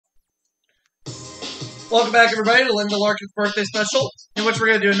Welcome back, everybody, to Linda Larkin's birthday special, in which we're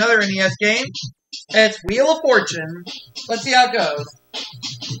going to do another NES game. It's Wheel of Fortune. Let's see how it goes.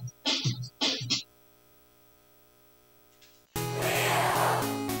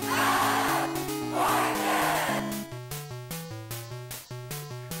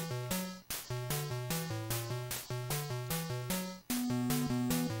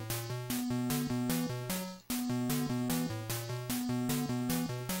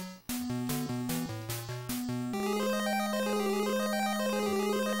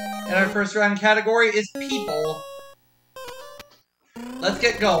 And our first round category is people. Let's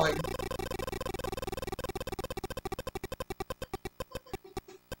get going.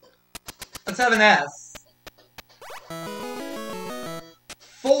 Let's have an S.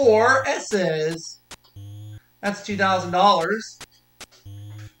 4 S's. That's $2,000.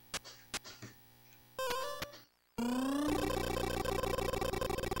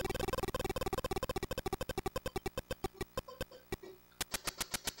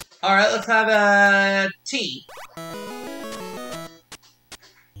 Alright, let's have a T.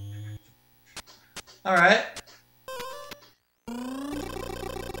 Alright.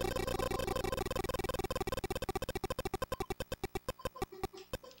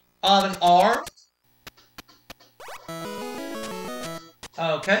 I'll have an R.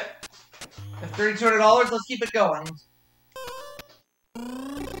 Okay. At $3,200, let's keep it going.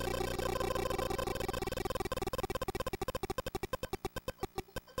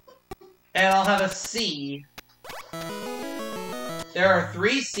 And I'll have a C. There are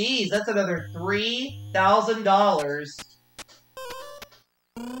 3 C's. That's another $3,000.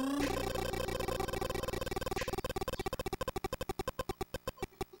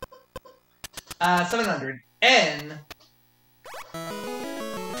 700. N.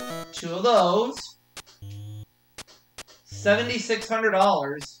 2 of those.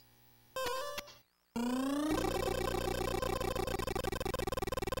 $7,600.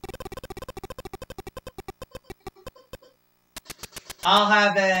 I'll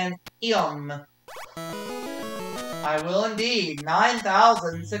have an M. I will indeed.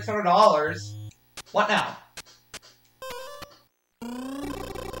 $9,600. What now?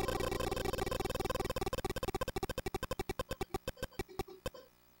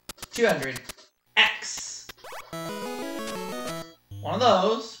 $200. X. 1 of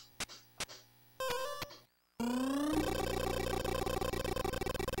those.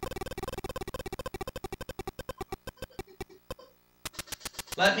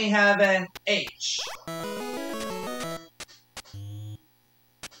 Let me have an H.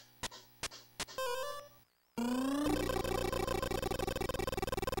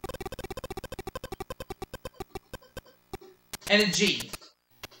 And a G.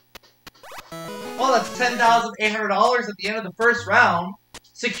 Well, that's $10,800 at the end of the first round.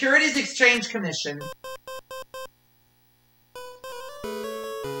 Securities Exchange Commission.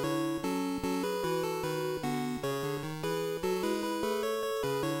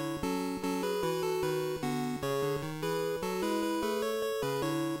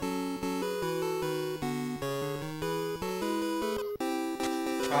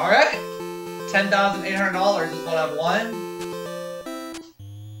 Alright. $10,800 is what I've won.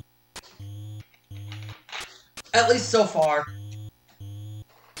 At least so far.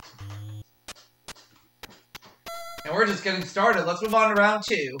 And we're just getting started. Let's move on to round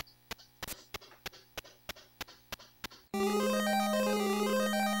 2.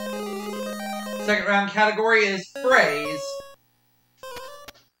 Second round category is phrase.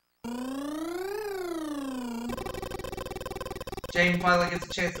 Jane finally gets a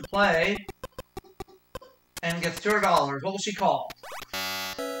chance to play. And gets $200. What will she call?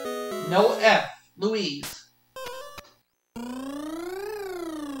 No F. Louise.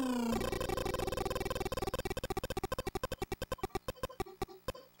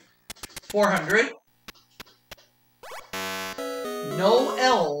 $400. No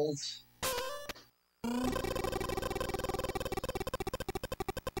L's.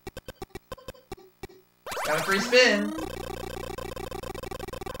 Got a free spin.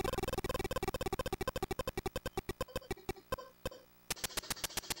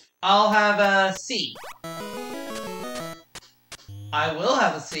 I'll have a C. I will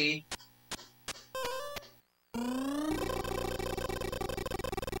have a C.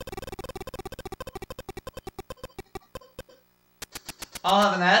 I'll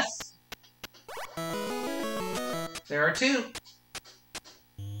have an S. There are 2.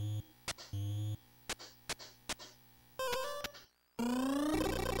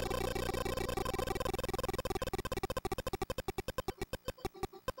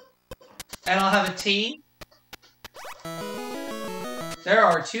 And I'll have a T. There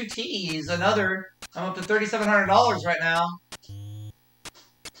are 2 T's. Another. I'm up to $3,700 right now.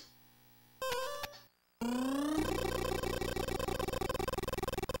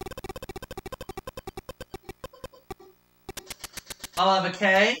 I'll have a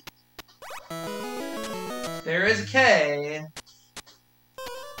K. There is a K.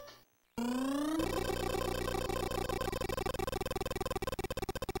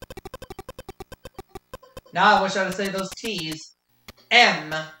 Now I wish I would say those T's.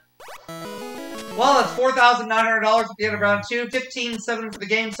 M. Well, that's $4,900 at the end of round 2. 15-7 for the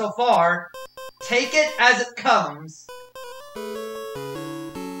game so far. Take it as it comes.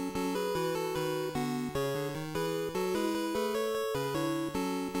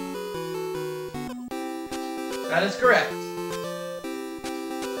 That is correct.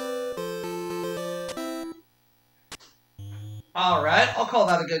 Alright, I'll call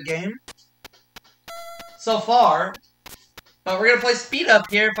that a good game. So far. But we're going to play speed up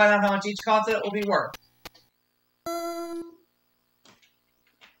here and find out how much each consonant will be worth.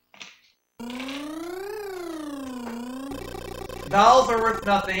 Vowels are worth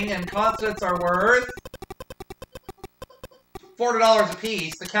nothing, and consonants are worth $40 a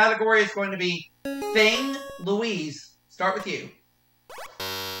piece. The category is going to be Thing. Louise, start with you.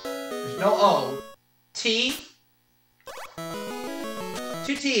 There's no O. T.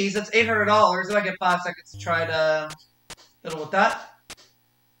 2 T's, that's $800, and I get 5 seconds to try to fiddle with that.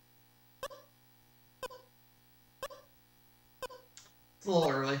 It's a little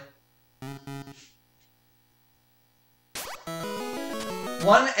early.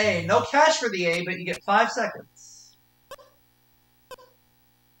 1A. No cash for the A, but you get 5 seconds.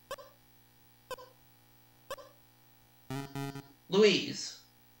 Louise.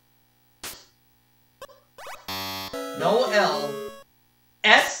 No L.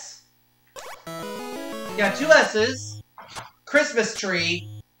 S. You got 2 S's. Christmas tree.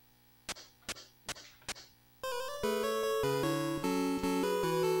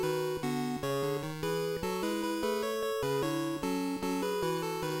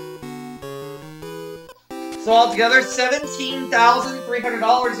 So altogether,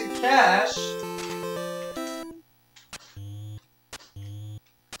 $17,300 in cash.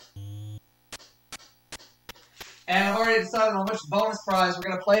 And I've already decided on which bonus prize we're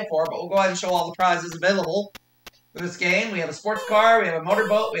going to play for, but we'll go ahead and show all the prizes available for this game. We have a sports car, we have a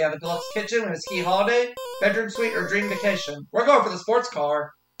motorboat, we have a deluxe kitchen, we have a ski holiday, bedroom suite, or dream vacation. We're going for the sports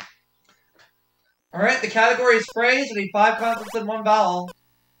car. Alright, the category is phrase. We need 5 consonants and 1 vowel.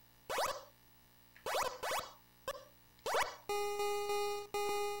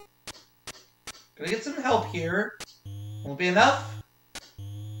 Gonna get some help here. Won't be enough.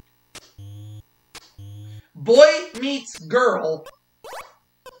 Boy meets girl.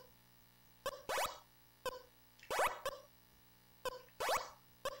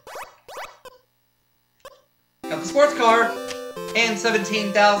 Got the sports car and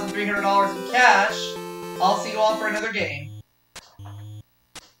 $17,300 in cash. I'll see you all for another game.